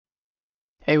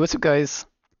Hey, what's up guys?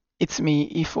 It's me,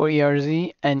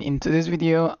 E4ERZ, and in today's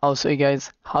video, I'll show you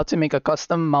guys how to make a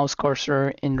custom mouse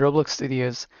cursor in Roblox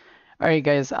Studios. Alright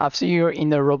guys, after you're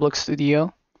in the Roblox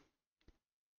Studio,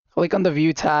 click on the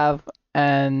View tab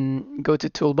and go to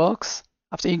Toolbox.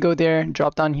 After you go there,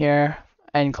 drop down here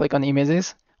and click on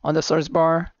Images. On the search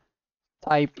bar,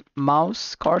 type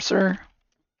mouse cursor.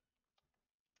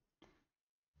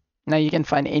 Now you can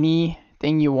find anything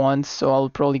you want, so I'll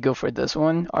probably go for this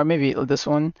one, or maybe this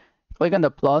one. Click on the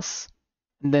plus.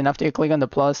 And then after you click on the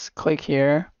plus, click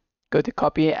here, go to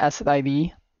copy asset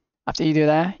ID. After you do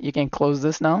that, you can close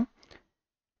this now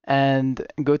and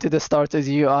go to the starters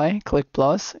UI, click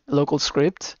plus, local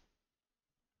script,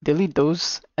 delete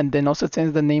those, and then also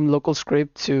change the name local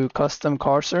script to custom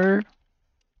cursor.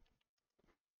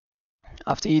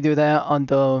 After you do that on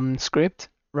the script,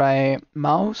 write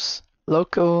mouse,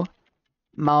 local,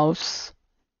 mouse,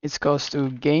 it's goes to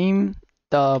game.Players,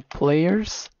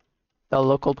 the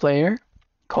local player,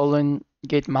 colon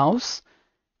GetMouse.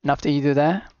 And after you do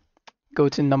that, go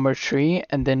to number 3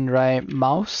 and then write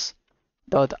Mouse.Icon.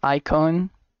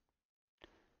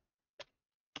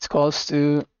 It's equals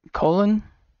to colon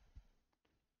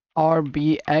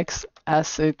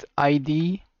rbxassetid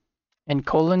and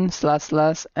colon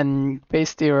 / and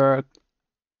paste your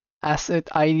asset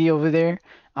ID over there.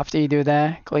 After you do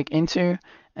that, click enter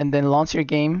and then launch your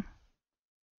game.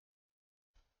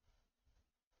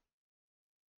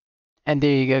 And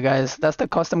there you go guys, that's the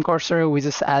custom cursor we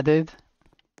just added.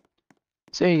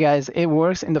 So you guys, it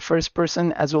works in the first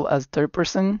person as well as third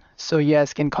person. So you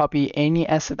guys can copy any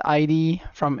asset ID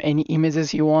from any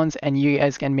images you want and you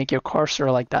guys can make your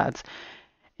cursor like that.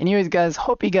 Anyways guys,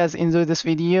 hope you guys enjoyed this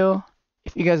video.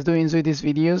 If you guys do enjoy these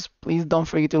videos, please don't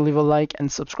forget to leave a like and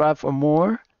subscribe for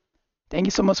more. Thank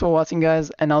you so much for watching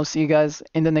guys, and I'll see you guys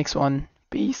in the next one.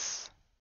 Peace.